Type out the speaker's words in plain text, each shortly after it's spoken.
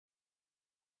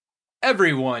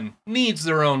Everyone needs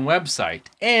their own website,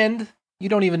 and you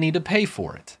don't even need to pay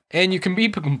for it. And you can be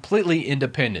completely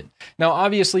independent. Now,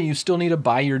 obviously, you still need to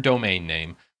buy your domain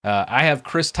name. I have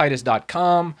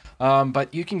christitus.com,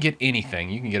 but you can get anything.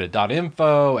 You can get a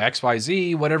 .info,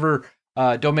 XYZ, whatever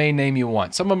domain name you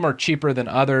want. Some of them are cheaper than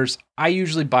others. I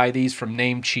usually buy these from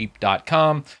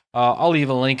namecheap.com. I'll leave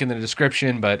a link in the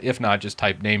description, but if not, just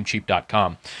type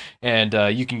namecheap.com,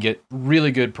 and you can get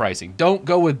really good pricing. Don't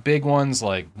go with big ones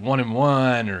like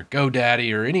 1&1 or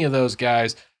GoDaddy or any of those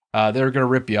guys. They're going to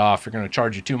rip you off. They're going to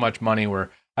charge you too much money, where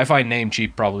I find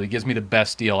Namecheap probably gives me the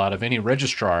best deal out of any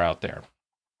registrar out there.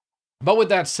 But with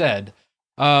that said,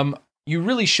 you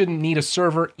really shouldn't need a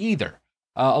server either.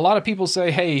 A lot of people say,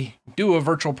 hey, do a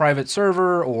virtual private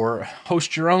server or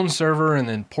host your own server and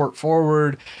then port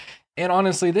forward. And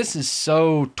honestly, this is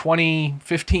so 20,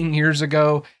 15 years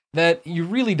ago that you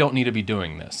really don't need to be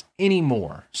doing this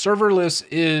anymore. Serverless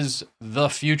is the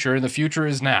future, and the future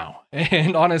is now.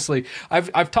 And honestly,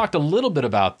 I've talked a little bit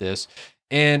about this,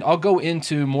 and I'll go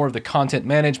into more of the content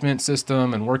management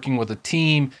system and working with a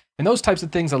team and those types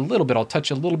of things a little bit. I'll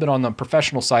touch a little bit on the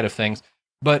professional side of things.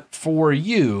 But for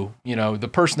you, the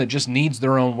person that just needs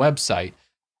their own website,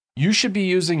 you should be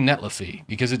using Netlify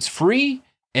because it's free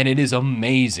and it is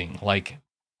amazing, like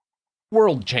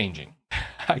world changing.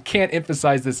 I can't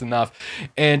emphasize this enough.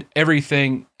 And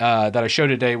everything that I show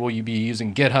today, will you be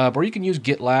using GitHub, or you can use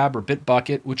GitLab or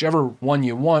Bitbucket, whichever one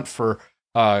you want for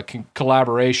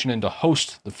collaboration and to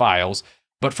host the files.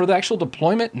 But for the actual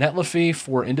deployment, Netlify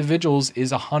for individuals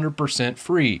is 100%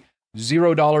 free,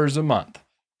 $0 a month.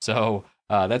 So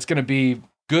that's going to be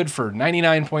good for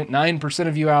 99.9%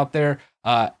 of you out there.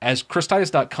 As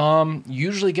christitus.com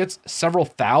usually gets several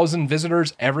thousand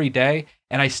visitors every day,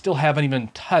 and I still haven't even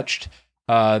touched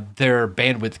their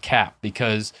bandwidth cap,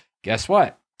 because guess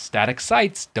what? Static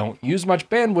sites don't use much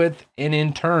bandwidth, and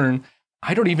in turn,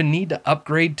 I don't even need to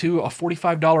upgrade to a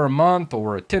 $45 a month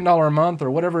or a $10 a month or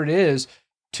whatever it is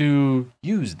to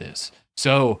use this.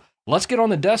 So let's get on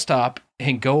the desktop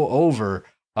and go over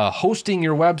hosting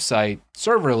your website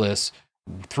serverless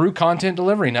through content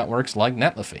delivery networks like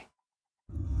Netlify.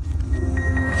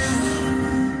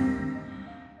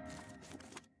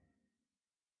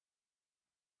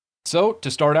 So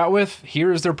to start out with,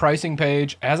 here is their pricing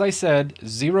page. As I said,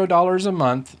 $0 a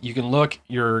month. You can look,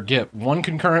 you get one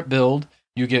concurrent build,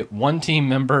 you get one team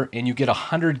member, and you get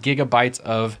 100 gigabytes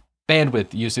of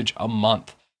bandwidth usage a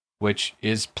month, which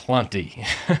is plenty.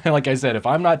 Like I said, if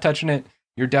I'm not touching it,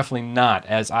 you're definitely not,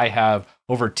 as I have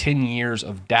over 10 years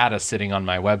of data sitting on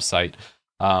my website.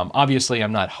 Obviously,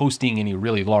 I'm not hosting any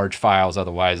really large files,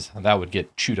 otherwise that would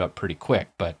get chewed up pretty quick.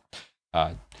 But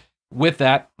with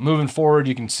that, moving forward,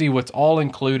 you can see what's all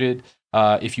included.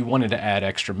 If you wanted to add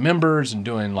extra members and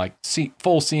doing like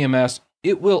full CMS,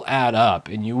 it will add up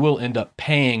and you will end up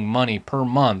paying money per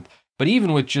month. But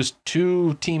even with just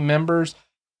 2 team members,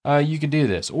 you could do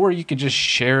this, or you could just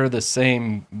share the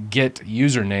same Git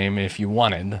username if you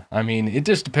wanted. I mean, it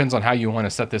just depends on how you want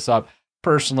to set this up.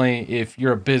 Personally, if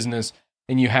you're a business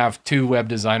and you have 2 web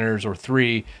designers or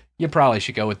 3, you probably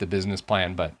should go with the business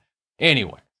plan. But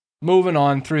anyway, moving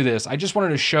on through this, I just wanted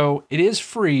to show it is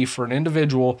free for an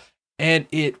individual and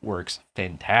it works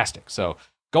fantastic. So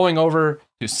going over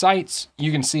to sites,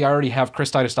 you can see I already have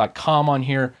christitus.com on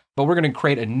here, but we're going to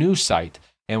create a new site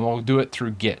and we'll do it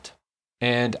through Git.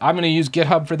 And I'm going to use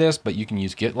GitHub for this, but you can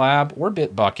use GitLab or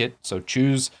Bitbucket. So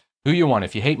choose who you want.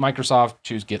 If you hate Microsoft,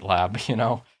 choose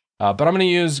GitLab, but I'm going to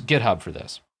use GitHub for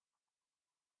this.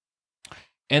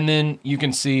 And then you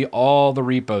can see all the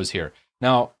repos here.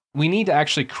 Now, we need to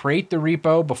actually create the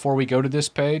repo before we go to this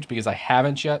page because I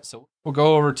haven't yet. So we'll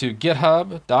go over to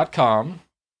github.com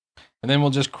and then we'll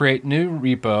just create new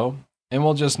repo and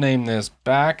we'll just name this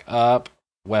backup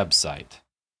website.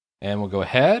 And we'll go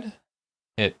ahead,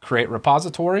 hit create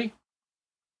repository,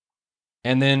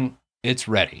 and then it's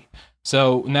ready.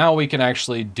 So now we can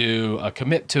actually do a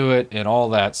commit to it and all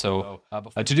that. So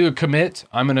to do a commit,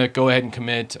 I'm going to go ahead and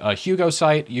commit a Hugo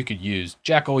site. You could use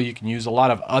Jekyll. You can use a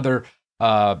lot of other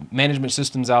management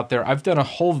systems out there. I've done a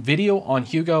whole video on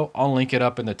Hugo. I'll link it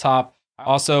up in the top.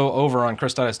 Also over on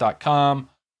christitus.com,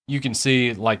 you can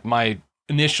see like my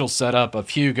initial setup of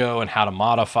Hugo and how to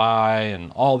modify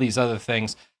and all these other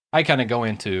things. I kind of go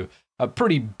into a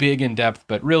pretty big in depth,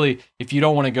 but really, if you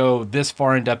don't want to go this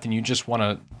far in depth and you just want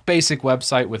a basic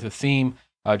website with a theme,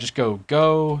 just go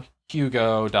gohugo.io.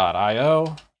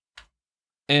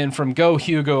 And from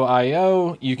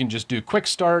gohugo.io, you can just do quick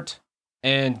start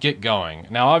and get going.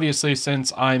 Now, obviously,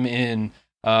 since I'm in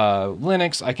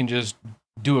Linux, I can just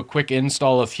do a quick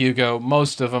install of Hugo.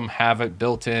 Most of them have it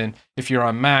built in. If you're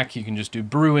on Mac, you can just do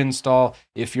brew install.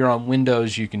 If you're on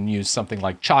Windows, you can use something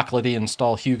like Chocolatey,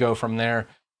 install Hugo from there.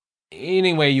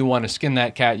 Any way you want to skin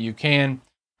that cat, you can.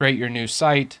 Create your new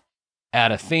site,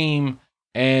 add a theme,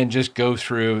 and just go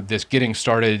through this getting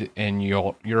started, and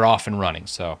you're off and running.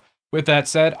 So with that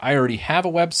said, I already have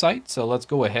a website, so let's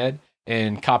go ahead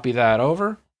and copy that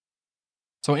over.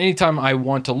 So anytime I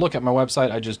want to look at my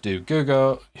website, I just do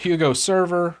Hugo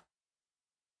server.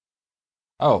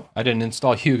 Oh, I didn't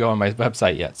install Hugo on my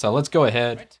website yet. So let's go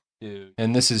ahead.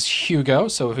 And this is Hugo.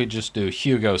 So if we just do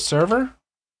Hugo server,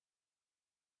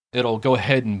 it'll go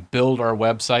ahead and build our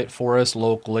website for us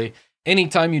locally.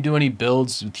 Anytime you do any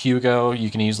builds with Hugo,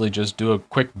 you can easily just do a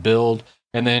quick build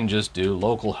and then just do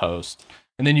localhost.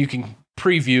 And then you can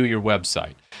preview your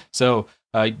website. So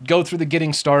go through the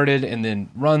getting started and then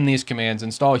run these commands,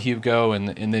 install Hugo,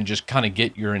 and then just kind of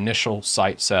get your initial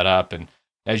site set up. And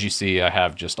as you see, I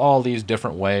have just all these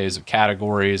different ways of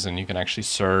categories, and you can actually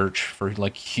search for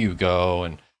like Hugo,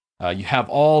 and you have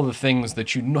all the things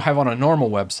that you have on a normal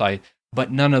website,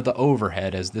 but none of the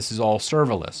overhead, as this is all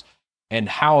serverless. And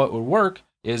how it would work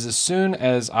is as soon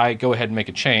as I go ahead and make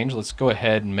a change, let's go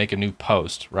ahead and make a new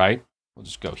post, right? We'll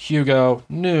just go Hugo,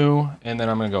 new, and then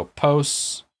I'm going to go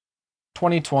posts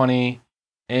 2020,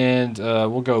 and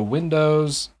we'll go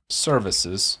Windows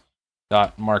Services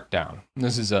 .markdown.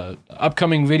 This is a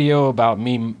upcoming video about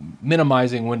me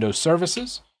minimizing Windows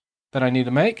services that I need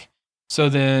to make. So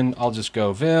then I'll just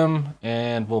go Vim,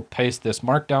 and we'll paste this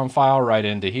markdown file right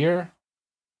into here.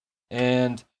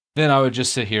 And then I would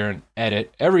just sit here and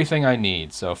edit everything I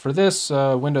need. So for this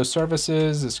Windows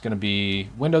services, it's going to be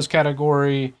Windows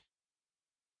category.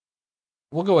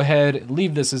 We'll go ahead,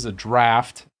 leave this as a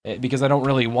draft because I don't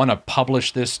really want to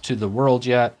publish this to the world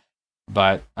yet,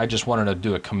 but I just wanted to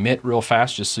do a commit real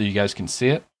fast just so you guys can see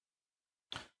it.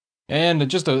 And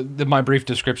just my brief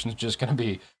description is just going to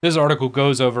be, this article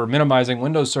goes over minimizing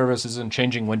Windows services and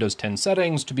changing Windows 10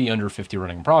 settings to be under 50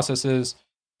 running processes.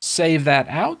 Save that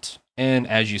out, and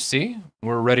as you see,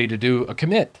 we're ready to do a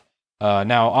commit.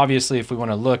 Now, obviously, if we want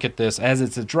to look at this as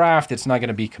it's a draft, it's not going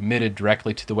to be committed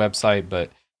directly to the website, but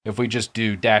if we just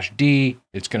do -D,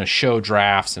 it's going to show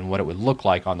drafts and what it would look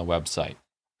like on the website.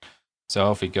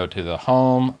 So if we go to the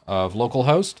home of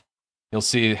localhost, you'll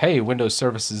see, hey, Windows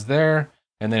services there,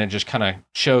 and then it just kind of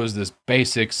shows this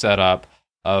basic setup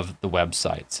of the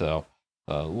website. So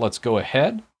let's go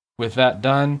ahead. With that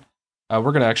done,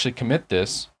 we're going to actually commit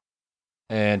this,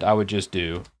 and I would just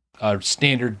do a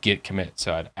standard git commit.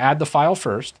 So I'd add the file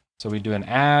first. So we do an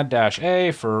add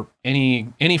 -A for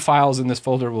any files in this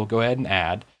folder. We'll go ahead and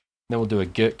add. Then we'll do a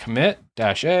git commit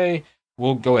 -A.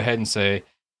 We'll go ahead and say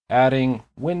adding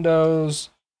Windows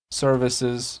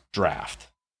services draft.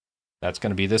 That's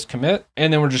going to be this commit.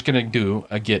 And then we're just going to do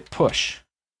a git push.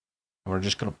 And we're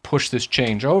just going to push this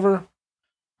change over.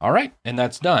 All right, and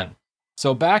that's done.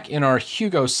 So back in our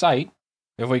Hugo site,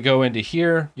 if we go into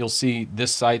here, you'll see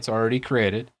this site's already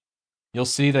created. You'll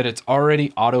see that it's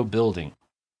already auto building.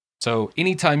 So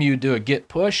anytime you do a git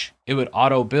push, it would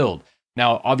auto build.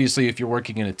 Now, obviously, if you're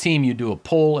working in a team, you do a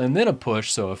pull and then a push.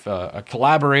 So if a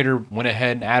collaborator went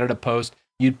ahead and added a post,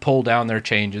 you'd pull down their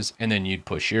changes and then you'd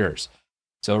push yours.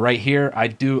 So right here, I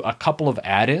do a couple of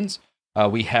add-ins.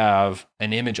 We have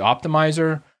an image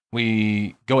optimizer.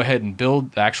 We go ahead and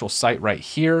build the actual site right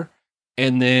here.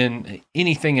 And then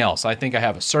anything else. I think I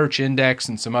have a search index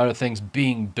and some other things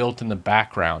being built in the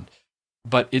background.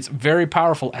 But it's very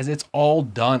powerful as it's all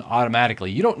done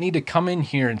automatically. You don't need to come in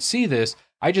here and see this.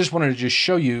 I just wanted to just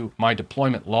show you my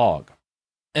deployment log.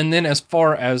 And then as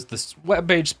far as the web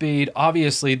page speed,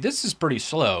 obviously this is pretty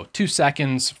slow. 2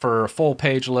 seconds for a full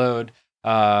page load,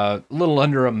 a little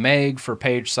under a meg for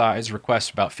page size, request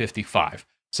about 55.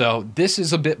 So this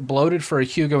is a bit bloated for a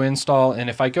Hugo install. And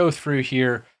if I go through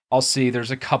here, I'll see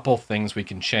there's a couple things we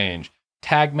can change.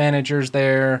 Tag managers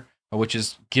there, which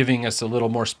is giving us a little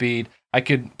more speed. I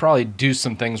could probably do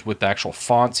some things with the actual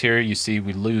fonts here. You see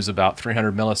we lose about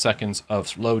 300 milliseconds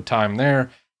of load time there.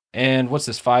 And what's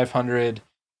this, 500?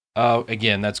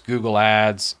 Again, that's Google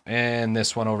Ads. And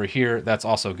this one over here, that's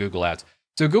also Google Ads.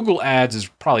 So Google Ads is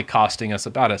probably costing us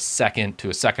about a second to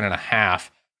a second and a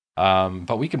half.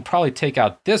 But we can probably take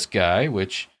out this guy,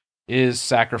 which is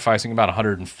sacrificing about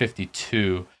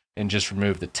 152, and just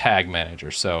remove the tag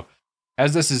manager. So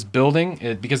as this is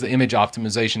building, because the image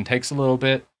optimization takes a little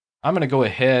bit, I'm going to go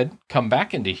ahead, come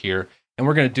back into here, and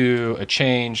we're going to do a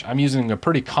change. I'm using a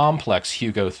pretty complex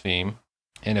Hugo theme.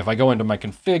 And if I go into my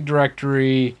config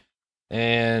directory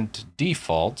and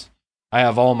default, I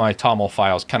have all my TOML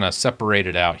files kind of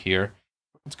separated out here.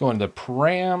 Let's go into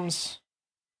params,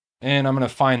 And I'm going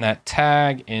to find that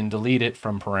tag and delete it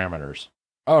from parameters.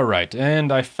 All right,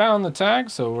 and I found the tag,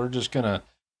 so we're just going to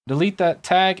delete that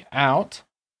tag out.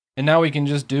 And now we can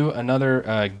just do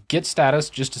another git status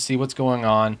just to see what's going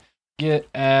on. Git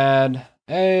add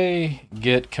a,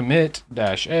 git commit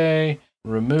dash a,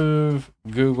 remove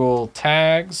Google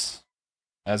tags,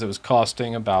 as it was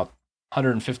costing about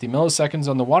 150 milliseconds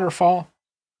on the waterfall.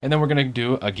 And then we're going to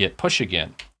do a git push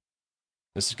again.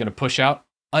 This is going to push out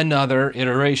another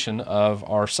iteration of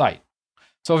our site.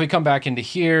 So if we come back into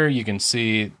here, you can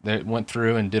see that it went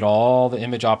through and did all the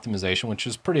image optimization, which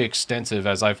is pretty extensive,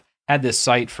 as I've had this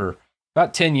site for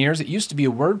about 10 years. It used to be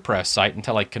a WordPress site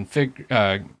until I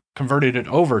converted it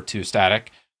over to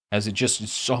static, as it just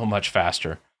is so much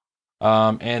faster.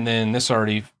 And then this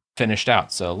already finished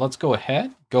out. So let's go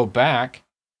ahead, go back.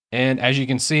 And as you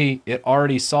can see, it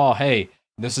already saw, hey,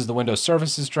 this is the Windows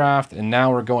Services draft. And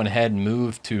now we're going ahead and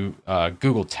move to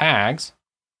Google Tags.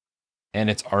 And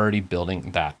it's already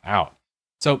building that out.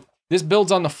 So this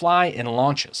builds on the fly and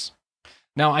launches.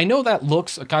 Now, I know that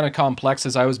looks kind of complex,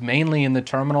 as I was mainly in the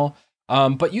terminal,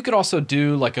 but you could also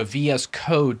do like a VS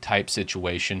Code type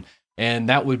situation, and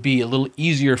that would be a little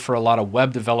easier for a lot of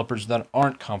web developers that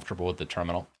aren't comfortable with the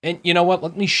terminal. And you know what?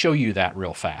 Let me show you that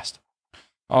real fast.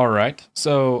 All right,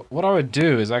 so what I would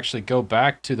do is actually go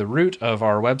back to the root of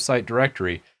our website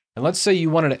directory, and let's say you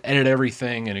wanted to edit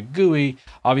everything in a GUI.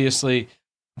 Obviously,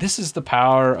 this is the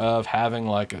power of having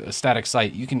like a static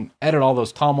site. You can edit all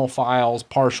those TOML files,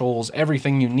 partials,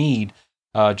 everything you need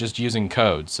just using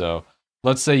code. So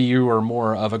let's say you are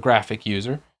more of a graphic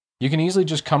user. You can easily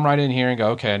just come right in here and go,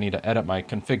 okay, I need to edit my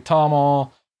config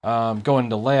TOML, go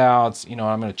into layouts. You know,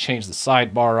 I'm going to change the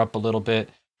sidebar up a little bit,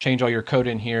 change all your code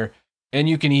in here. And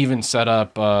you can even set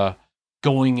up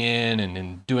going in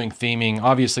and doing theming.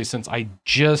 Obviously, since I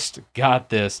just got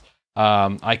this,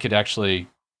 I could actually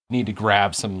need to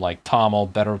grab some like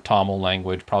TOML, better TOML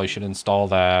language. Probably should install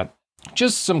that.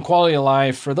 Just some quality of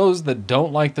life for those that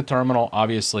don't like the terminal.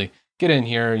 Obviously, get in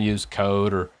here and use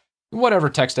code or whatever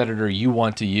text editor you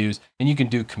want to use, and you can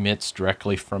do commits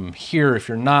directly from here if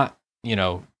you're not, you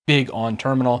know, big on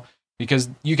terminal, because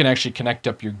you can actually connect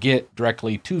up your Git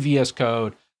directly to VS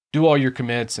Code, do all your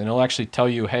commits, and it'll actually tell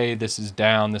you, hey, this is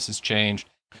down, this is changed.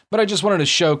 But I just wanted to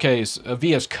showcase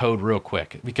VS Code real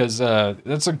quick, because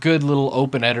that's a good little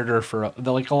open editor for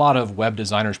like a lot of web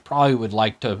designers probably would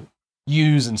like to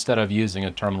use instead of using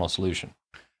a terminal solution.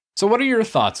 So what are your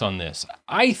thoughts on this?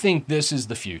 I think this is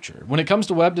the future. When it comes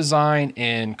to web design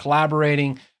and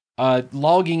collaborating,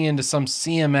 logging into some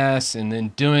CMS and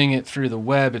then doing it through the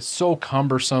web, it's so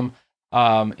cumbersome,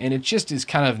 and it just is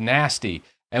kind of nasty.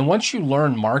 And once you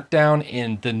learn Markdown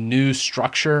and the new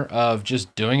structure of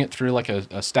just doing it through like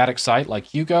a static site like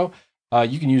Hugo,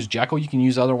 you can use Jekyll, you can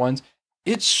use other ones.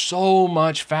 It's so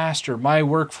much faster. My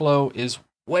workflow is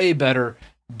way better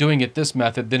doing it this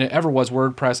method than it ever was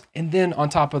WordPress. And then on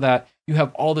top of that, you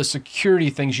have all the security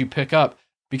things you pick up,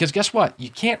 because guess what? You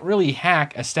can't really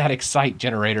hack a static site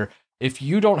generator if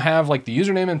you don't have like the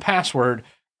username and password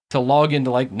to log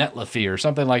into like Netlify or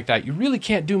something like that. You really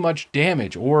can't do much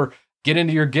damage, or get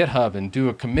into your GitHub and do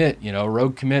a commit, you know,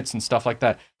 rogue commits and stuff like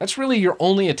that. That's really your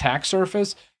only attack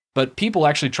surface. But people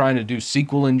actually trying to do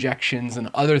SQL injections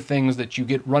and other things that you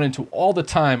get run into all the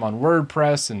time on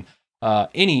WordPress and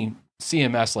any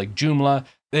CMS like Joomla,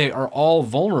 they are all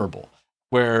vulnerable,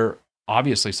 where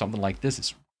obviously something like this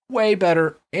is way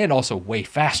better and also way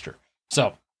faster.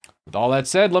 So with all that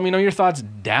said, let me know your thoughts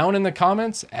down in the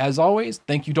comments. As always,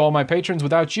 thank you to all my patrons.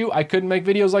 Without you, I couldn't make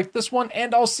videos like this one,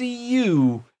 and I'll see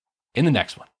you in the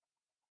next one.